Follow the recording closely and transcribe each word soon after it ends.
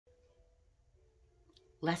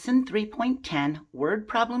Lesson 3.10, Word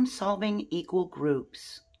Problem Solving Equal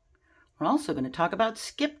Groups. We're also going to talk about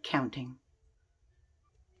skip counting.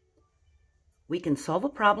 We can solve a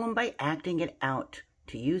problem by acting it out.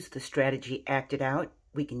 To use the strategy act it out,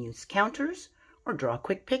 we can use counters or draw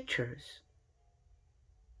quick pictures.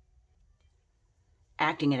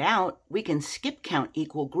 Acting it out, we can skip count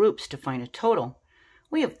equal groups to find a total.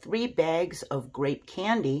 We have 3 bags of grape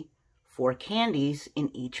candy, 4 candies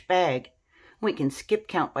in each bag. We can skip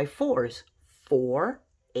count by 4s. 4,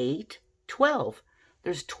 8, 12.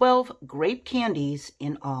 There's 12 grape candies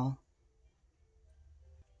in all.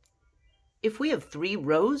 If we have 3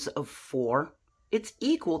 rows of 4, it's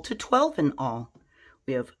equal to 12 in all.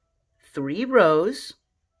 We have 3 rows,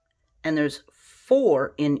 and there's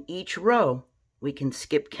 4 in each row. We can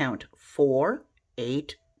skip count 4,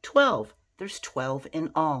 8, 12. There's 12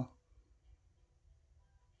 in all.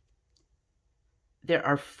 There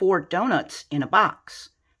are 4 donuts in a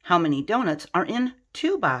box. How many donuts are in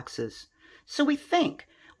 2 boxes? So we think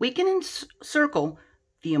we can encircle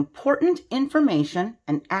the important information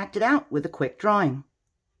and act it out with a quick drawing.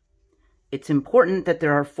 It's important that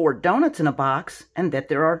there are 4 donuts in a box and that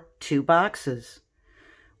there are 2 boxes.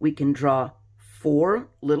 We can draw 4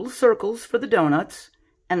 little circles for the donuts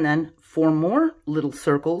and then 4 more little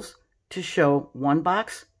circles to show 1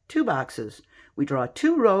 box, 2 boxes. We draw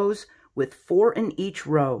 2 rows with 4 in each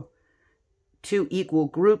row. 2 equal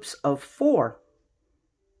groups of 4.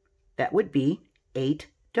 That would be 8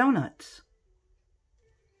 donuts.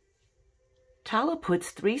 Tala puts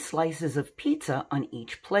 3 slices of pizza on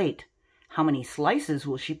each plate. How many slices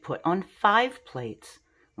will she put on 5 plates?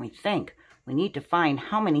 We think we need to find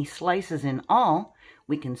how many slices in all.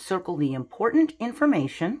 We can circle the important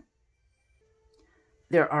information.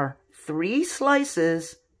 There are 3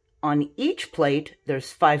 slices on each plate.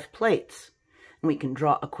 There's 5 plates. And we can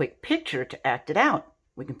draw a quick picture to act it out.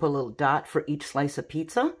 We can put a little dot for each slice of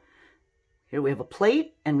pizza. Here we have a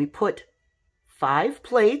plate, and we put 5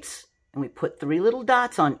 plates, and we put 3 little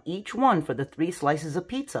dots on each one for the 3 slices of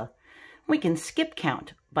pizza. We can skip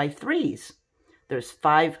count by 3s. There's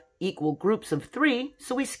 5 equal groups of 3,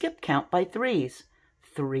 so we skip count by 3s.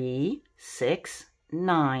 3, 6,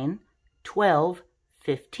 9, 12,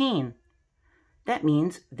 15. That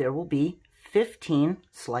means there will be 15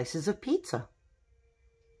 slices of pizza.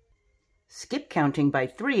 Skip counting by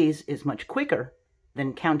 3s is much quicker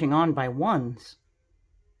than counting on by 1s.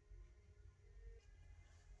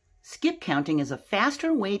 Skip counting is a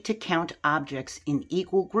faster way to count objects in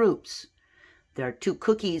equal groups. There are 2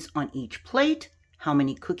 cookies on each plate. How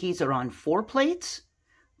many cookies are on 4 plates?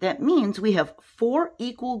 That means we have 4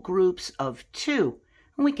 equal groups of 2,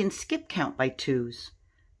 and we can skip count by 2s.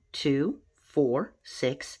 2, 4,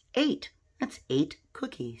 6, 8. That's 8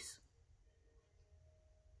 cookies.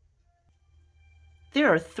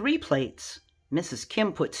 There are 3 plates. Mrs.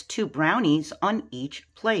 Kim puts 2 brownies on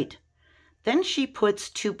each plate. Then she puts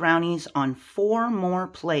 2 brownies on 4 more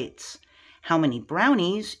plates. How many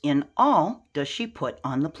brownies in all does she put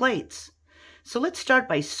on the plates? So let's start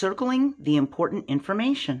by circling the important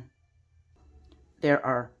information. There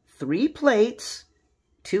are 3 plates,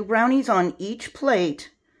 2 brownies on each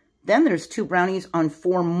plate. Then there's 2 brownies on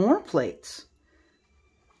 4 more plates.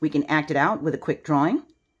 We can act it out with a quick drawing.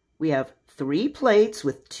 We have 3 plates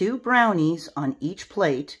with 2 brownies on each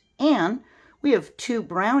plate, and we have 2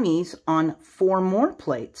 brownies on 4 more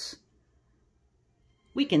plates.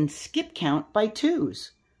 We can skip count by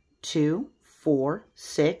 2s. 2, 4,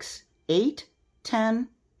 6, 8, 10,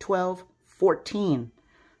 12, 14.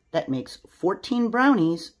 That makes 14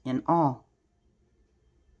 brownies in all.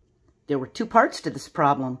 There were 2 parts to this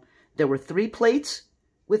problem. There were 3 plates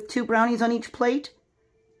with 2 brownies on each plate,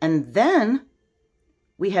 and then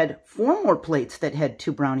we had 4 more plates that had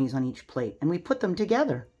 2 brownies on each plate, and we put them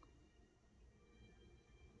together.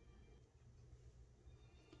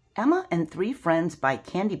 Emma and 3 friends buy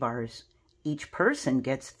candy bars. Each person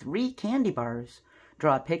gets 3 candy bars.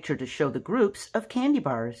 Draw a picture to show the groups of candy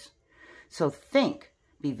bars. So think,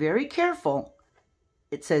 be very careful.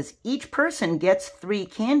 It says each person gets 3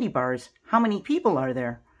 candy bars. How many people are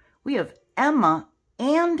there? We have Emma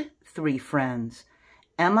and 3 friends.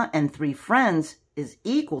 Emma and 3 friends is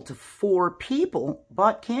equal to 4 people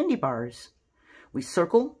bought candy bars. We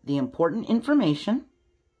circle the important information.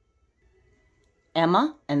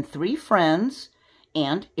 Emma and 3 friends,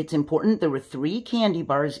 and it's important there were 3 candy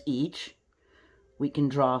bars each. We can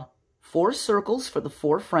draw 4 circles for the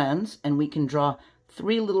 4 friends, and we can draw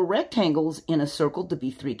 3 little rectangles in a circle to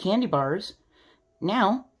be 3 candy bars.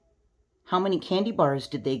 Now, how many candy bars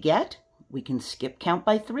did they get? We can skip count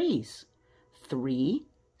by 3s. 3,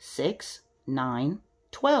 6, 9,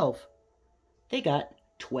 12. They got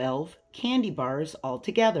 12 candy bars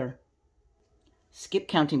altogether. Skip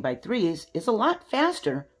counting by threes is a lot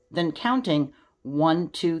faster than counting 1,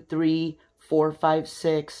 2, 3, 4, 5,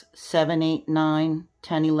 6, 7, 8, 9,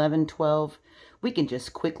 10, 11, 12. We can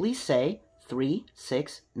just quickly say 3,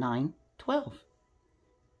 6, 9, 12.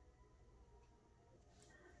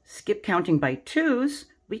 Skip counting by twos,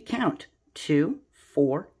 we count 2,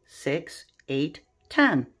 4, 6, 8,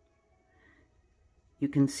 10. You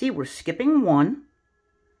can see we're skipping 1,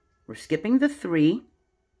 we're skipping the 3,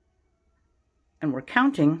 and we're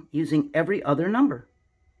counting using every other number.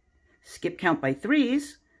 Skip count by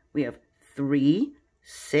threes, we have 3,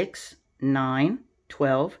 6, 9,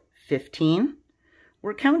 12, 15.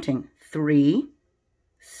 We're counting 3,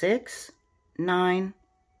 6, 9,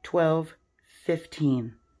 12,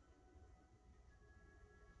 15.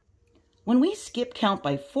 When we skip count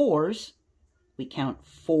by fours, we count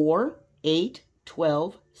 4, 8,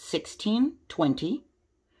 12, 16, 20.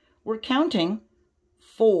 We're counting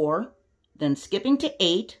 4, then skipping to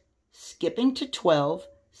 8, skipping to 12,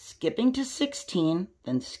 skipping to 16,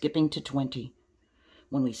 then skipping to 20.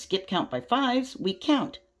 When we skip count by fives, we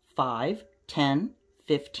count 5, 10,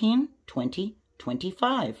 15, 20,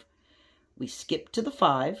 25. We skip to the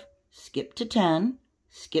 5, skip to 10,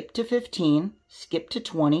 skip to 15, skip to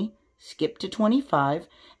 20, skip to 25,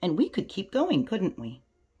 and we could keep going, couldn't we?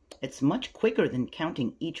 It's much quicker than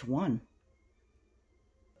counting each one.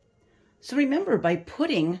 So remember, by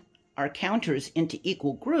putting our counters into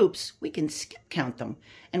equal groups, we can skip count them,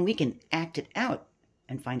 and we can act it out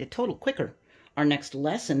and find a total quicker. Our next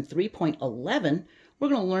lesson, 3.11, we're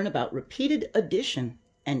going to learn about repeated addition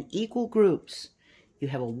and equal groups. You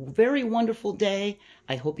have a very wonderful day.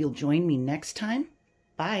 I hope you'll join me next time.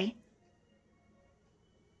 Bye.